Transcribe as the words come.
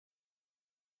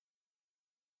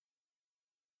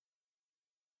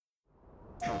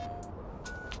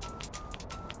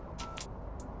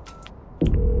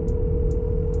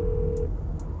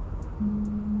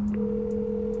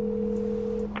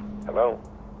Hello?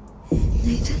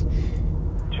 Nathan?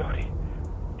 Jody.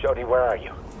 Jody, where are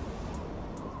you?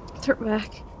 They're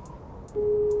back.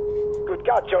 Good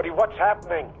God, Jody, what's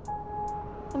happening?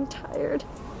 I'm tired.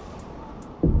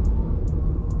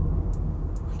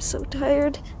 I'm so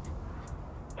tired.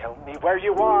 Tell me where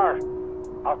you are.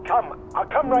 I'll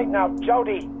come right now,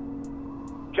 Jody.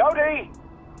 Jody!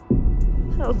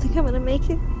 I don't think I'm gonna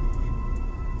make it.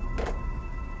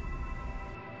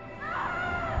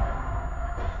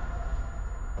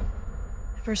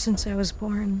 Ever since I was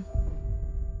born,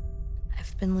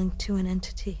 I've been linked to an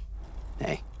entity.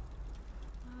 Hey.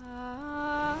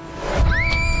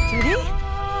 Judy?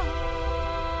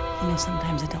 You know,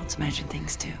 sometimes adults imagine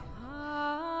things too.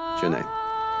 What's your name?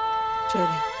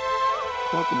 Jody.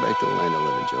 Welcome back to the land of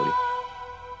living, Jody.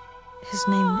 His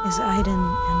name is Aiden,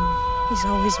 and he's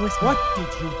always with me. What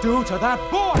did you do to that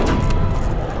boy?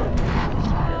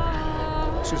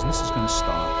 Susan, this is gonna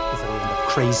stop before we end up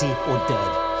crazy or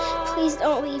dead. Please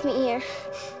don't leave me here.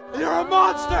 You're a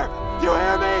monster! Do you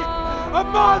hear me? A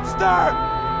monster!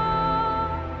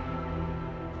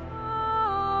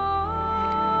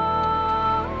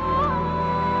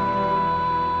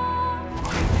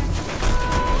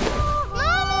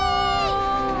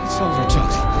 It's over,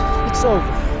 Jody. It's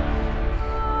over.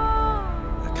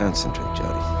 Now concentrate,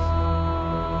 Jody.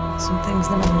 Some things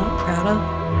that I'm not proud of.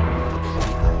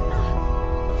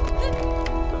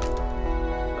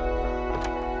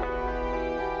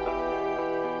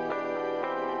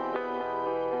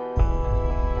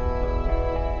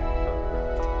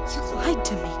 You lied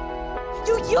to me.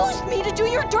 You used me to do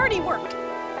your dirty work.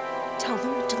 Tell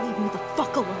them to leave me the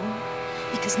fuck alone,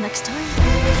 because next time,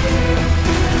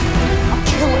 I'll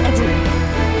kill everyone.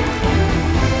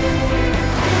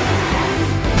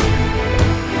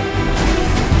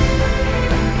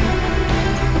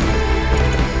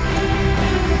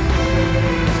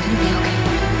 It's gonna be okay.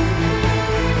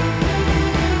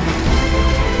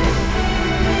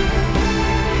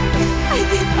 I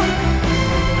think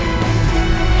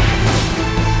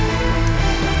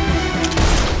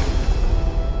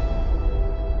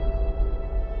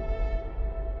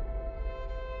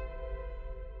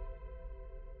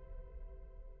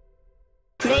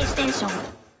PlayStation